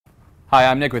Hi,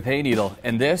 I'm Nick with Hayneedle,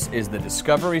 and this is the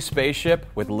Discovery Spaceship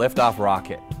with Liftoff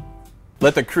Rocket.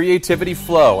 Let the creativity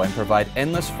flow and provide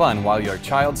endless fun while your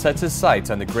child sets his sights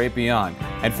on the great beyond,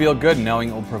 and feel good knowing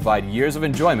it will provide years of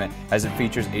enjoyment as it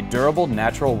features a durable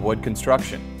natural wood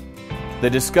construction. The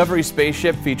Discovery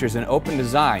Spaceship features an open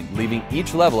design, leaving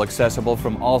each level accessible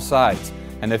from all sides,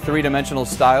 and the three-dimensional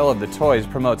style of the toys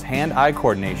promotes hand-eye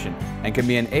coordination and can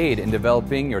be an aid in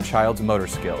developing your child's motor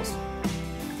skills.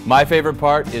 My favorite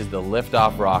part is the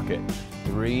liftoff rocket.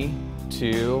 3,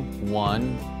 2,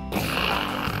 1.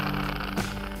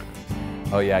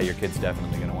 Oh yeah, your kid's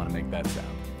definitely going to want to make that sound.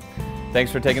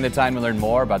 Thanks for taking the time to learn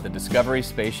more about the Discovery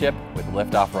Spaceship with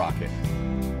Liftoff Rocket.